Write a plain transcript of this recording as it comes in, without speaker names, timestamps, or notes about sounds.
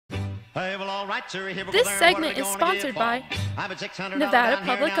Hey, well, all right, sir. Here we This go there. segment What are we is gonna sponsored give by for? I'm at 600 Nevada down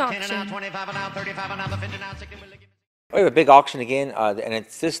here Public now, 10 Auction. now, 25 now, 35 now, the 50 now, 60. We have a big auction again, and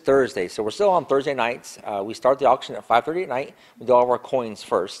it's this Thursday. So we're still on Thursday nights. We start the auction at 5:30 at night. We do all of our coins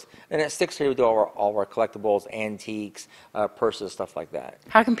first. Then at 6:30 we do all of our collectibles, antiques, purses, stuff like that.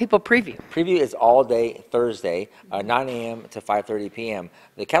 How can people preview? Preview is all day Thursday, 9 a.m. to 5:30 p.m.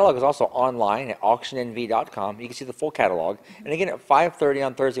 The catalog is also online at auctionnv.com. You can see the full catalog. And again, at 5:30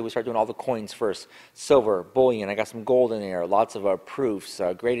 on Thursday, we start doing all the coins first. Silver, bullion, I got some gold in there, lots of proofs,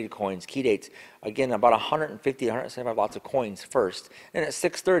 graded coins, key dates. Again, about 150, 175 lots of coins first. And at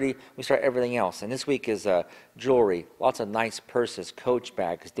 6:30, we start everything else. And this week is jewelry, lots of nice purses, Coach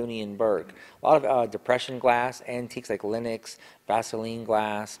bags, Dooney & Burke, a lot of depression glass, antiques like Lenox, Vaseline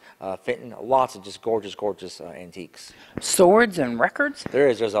glass, Fenton, lots of just gorgeous, gorgeous antiques. Swords and records?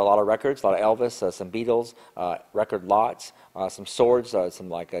 There's a lot of records, a lot of Elvis, some Beatles, record lots, some swords, some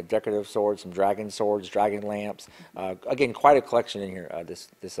like decorative swords, some dragon swords, dragon lamps. Again, quite a collection in here this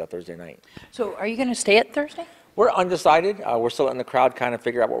Thursday night. So are you going to stay at Thursday? We're undecided. We're still letting the crowd kind of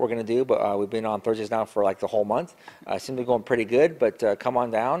figure out what we're going to do, but we've been on Thursdays now for like the whole month. Seems to be going pretty good, but come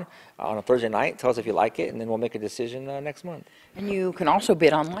on down on a Thursday night. Tell us if you like it, and then we'll make a decision next month. And you can also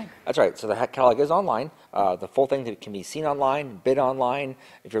bid online. That's right. So the catalog is online. The full thing can be seen online, bid online.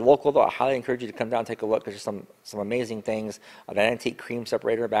 If you're local, though, I highly encourage you to come down and take a look. There's some amazing things. That antique cream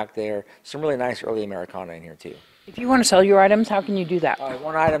separator back there. Some really nice early Americana in here, too. If you want to sell your items, how can you do that?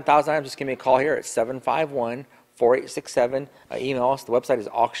 One item, 1,000 items, just give me a call here at 751-4867. Email us. The website is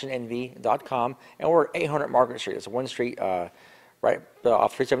auctionnv.com. And we're at 800 Margaret Street. It's one street right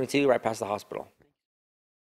off 372, right past the hospital.